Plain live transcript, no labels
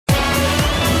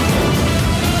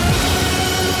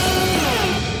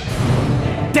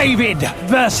David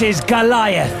versus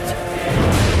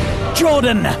Goliath.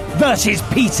 Jordan versus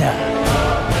Peter.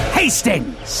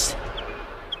 Hastings.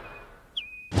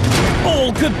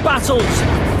 All good battles,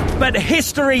 but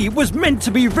history was meant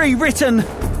to be rewritten.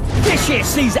 This year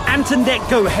sees Ant and Dec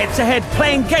go head-to-head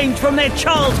playing games from their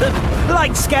childhood,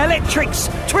 like Scalextrics,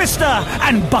 Twister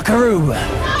and Buckaroo.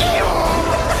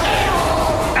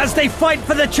 As they fight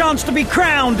for the chance to be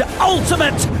crowned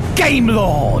Ultimate Game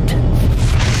Lord.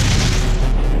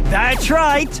 That's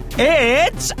right,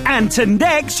 it's Ant and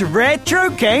Dec's Retro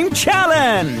Game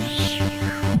Challenge.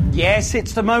 Yes,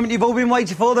 it's the moment you've all been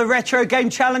waiting for, the Retro Game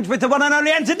Challenge with the one and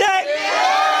only Ant and Dec.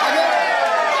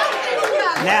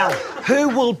 Now, who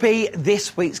will be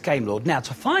this week's Game Lord? Now,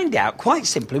 to find out, quite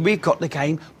simply, we've got the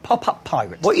game Pop-Up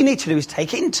Pirate. What you need to do is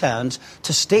take it in turns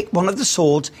to stick one of the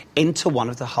swords into one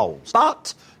of the holes.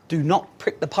 But do not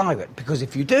prick the pirate, because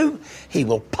if you do, he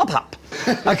will pop up.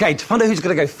 OK, to find out who's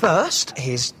going to go first,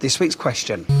 here's this week's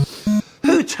question.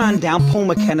 Who turned down Paul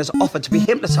McKenna's offer to be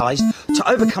hypnotised to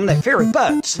overcome their fear of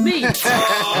birds? Me?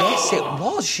 Yes, it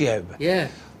was you. Yeah.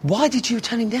 Why did you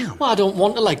turn him down? Well, I don't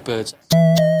want to like birds.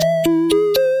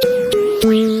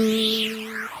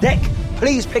 Dec,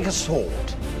 please pick a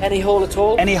sword. Any hole at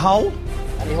all? Any hole?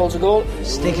 Any holes at all?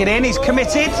 Stick it in, he's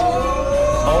committed.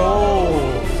 Oh.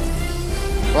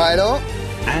 Right on.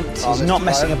 And he's not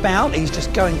messing about, he's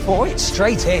just going for it,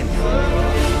 straight in.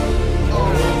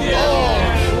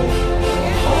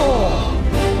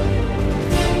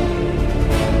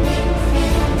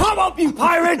 Pop up, you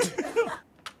pirate!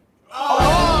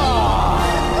 Oh,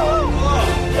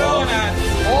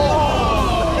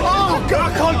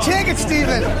 God, I can't take it,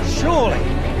 Stephen. Surely.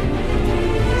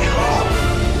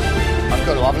 I've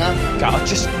got to have now. God,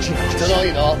 just Don't know,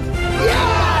 you know.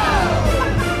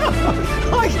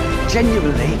 I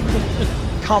genuinely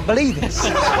can't believe this.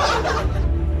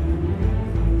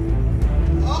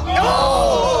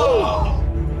 Oh!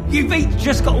 You've each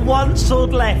just got one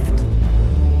sword left.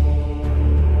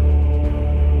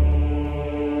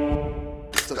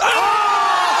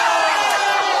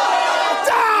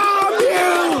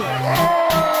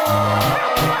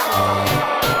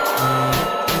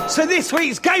 So this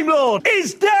week's Game Lord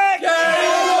is Dec!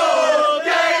 Game Lord!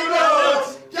 Game Lord!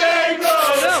 Game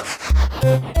Lord!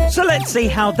 So let's see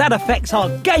how that affects our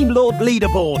Game Lord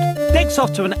leaderboard. Dec's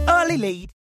off to an early lead.